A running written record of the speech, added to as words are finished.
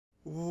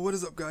What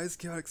is up, guys?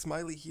 Chaotic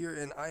Smiley here,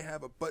 and I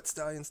have a butt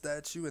Stallion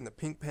statue and the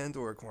pink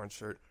Pandoracorn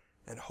shirt,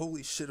 and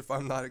holy shit if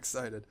I'm not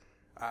excited.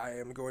 I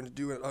am going to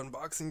do an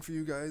unboxing for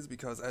you guys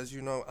because, as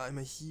you know, I'm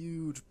a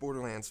huge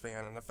Borderlands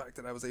fan, and the fact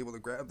that I was able to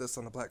grab this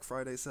on the Black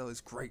Friday sale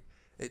is great.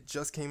 It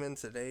just came in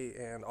today,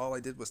 and all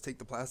I did was take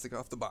the plastic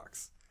off the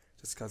box,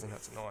 just because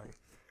that's annoying.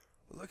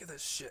 Look at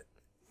this shit.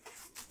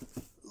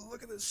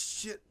 Look at this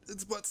shit.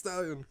 It's butt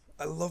Stallion.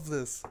 I love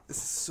this. This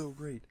is so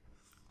great.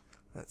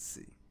 Let's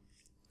see.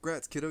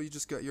 Congrats, kiddo, you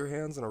just got your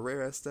hands on a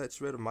rare-ass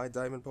statuette of my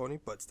diamond pony,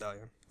 Butt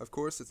Stallion. Of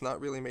course, it's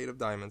not really made of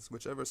diamonds.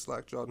 Whichever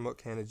slack-jawed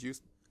mook handed you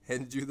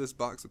this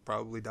box would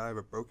probably die of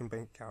a broken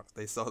bank account if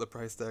they saw the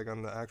price tag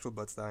on the actual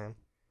Butt Stallion.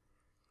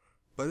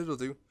 But it'll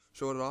do.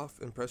 Show it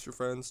off, impress your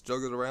friends,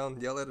 juggle it around,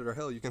 yell at it, or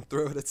hell, you can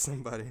throw it at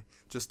somebody.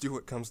 Just do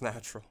what comes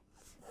natural.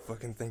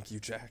 Fucking thank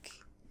you, Jack.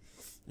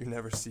 You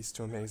never cease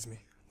to amaze me.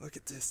 Look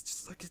at this.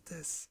 Just look at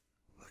this.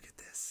 Look at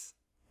this.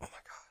 Oh my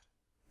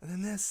god. And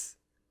then this.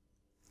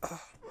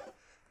 Oh.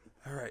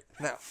 Alright,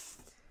 now,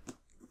 let's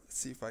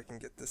see if I can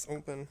get this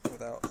open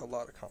without a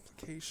lot of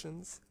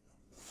complications.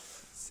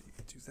 Let's see,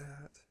 do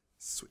that.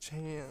 Switch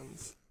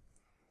hands.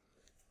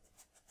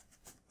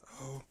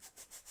 Oh.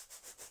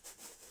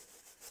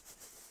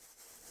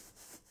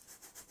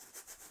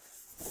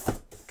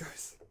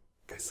 Guys,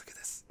 look at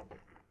this.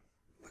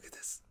 Look at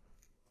this.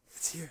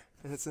 It's here,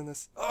 and it's in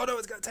this. Oh no,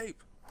 it's got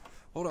tape!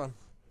 Hold on.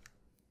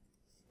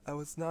 I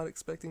was not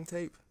expecting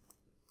tape.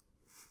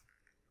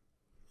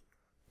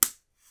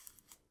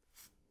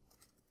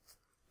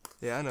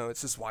 Yeah, I know, it's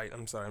just white.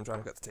 I'm sorry, I'm trying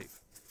to cut the tape.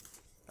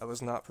 I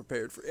was not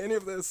prepared for any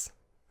of this.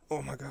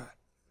 Oh my god.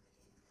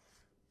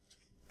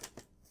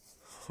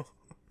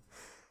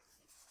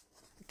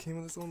 It came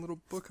with its own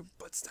little book of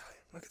Butt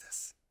Stallion. Look at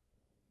this.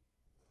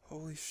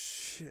 Holy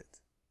shit.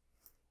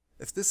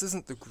 If this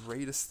isn't the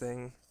greatest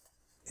thing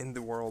in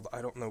the world,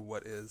 I don't know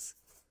what is.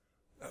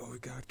 Oh my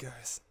god,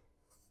 guys.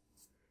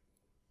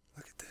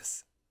 Look at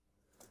this.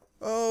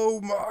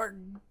 Oh my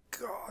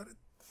god.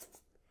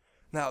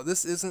 Now,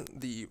 this isn't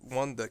the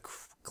one, the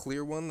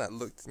clear one that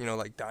looked, you know,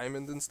 like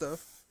diamond and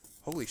stuff.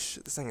 Holy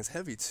shit, this thing is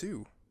heavy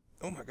too.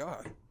 Oh my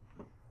god.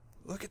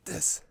 Look at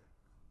this.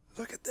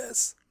 Look at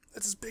this.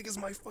 It's as big as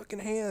my fucking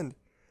hand.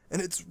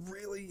 And it's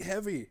really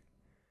heavy.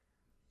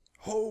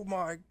 Oh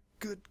my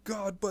good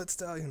god, Butt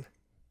Stallion.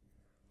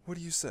 What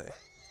do you say?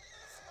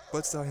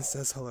 Butt Stallion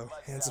says hello.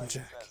 Handsome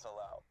Jack.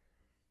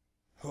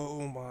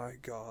 Oh my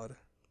god.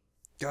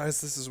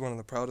 Guys, this is one of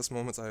the proudest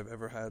moments I have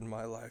ever had in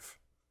my life.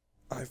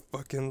 I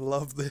fucking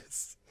love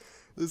this.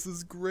 This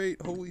is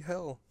great. Holy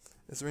hell.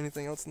 Is there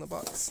anything else in the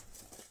box?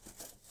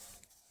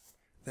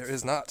 There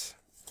is not.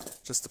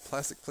 Just a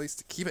plastic place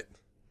to keep it.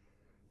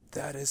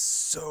 That is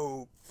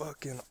so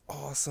fucking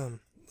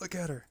awesome. Look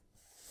at her.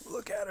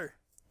 Look at her.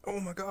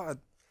 Oh my god.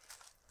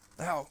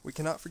 Now, we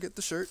cannot forget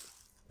the shirt.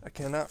 I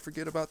cannot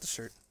forget about the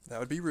shirt. That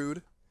would be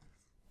rude.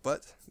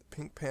 But, the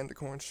pink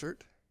Pandoracorn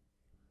shirt.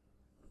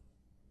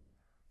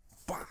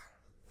 Bah!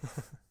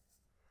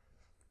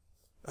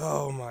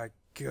 Oh my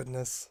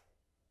goodness.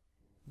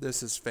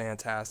 This is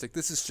fantastic.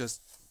 This is just...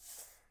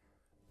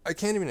 I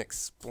can't even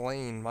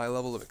explain my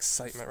level of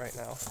excitement right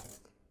now.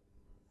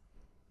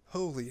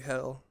 Holy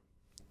hell.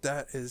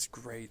 That is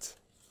great.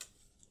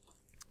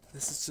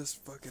 This is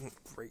just fucking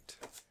great.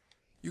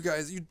 You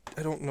guys,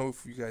 I don't know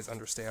if you guys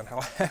understand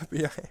how happy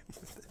I am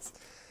with this.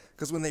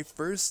 Because when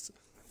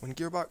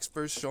Gearbox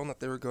first shown that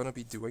they were going to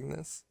be doing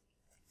this,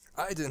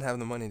 I didn't have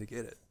the money to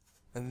get it.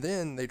 And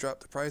then they dropped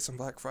the price on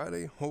Black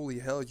Friday. Holy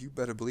hell, you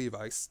better believe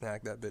I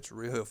snagged that bitch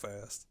real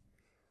fast.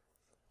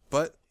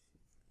 But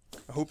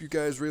I hope you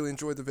guys really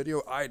enjoyed the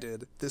video. I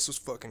did. This was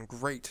fucking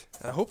great.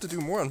 And I hope to do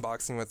more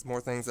unboxing with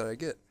more things that I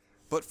get.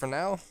 But for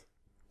now,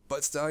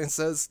 Butt Stallion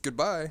says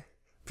goodbye.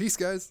 Peace,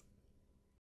 guys.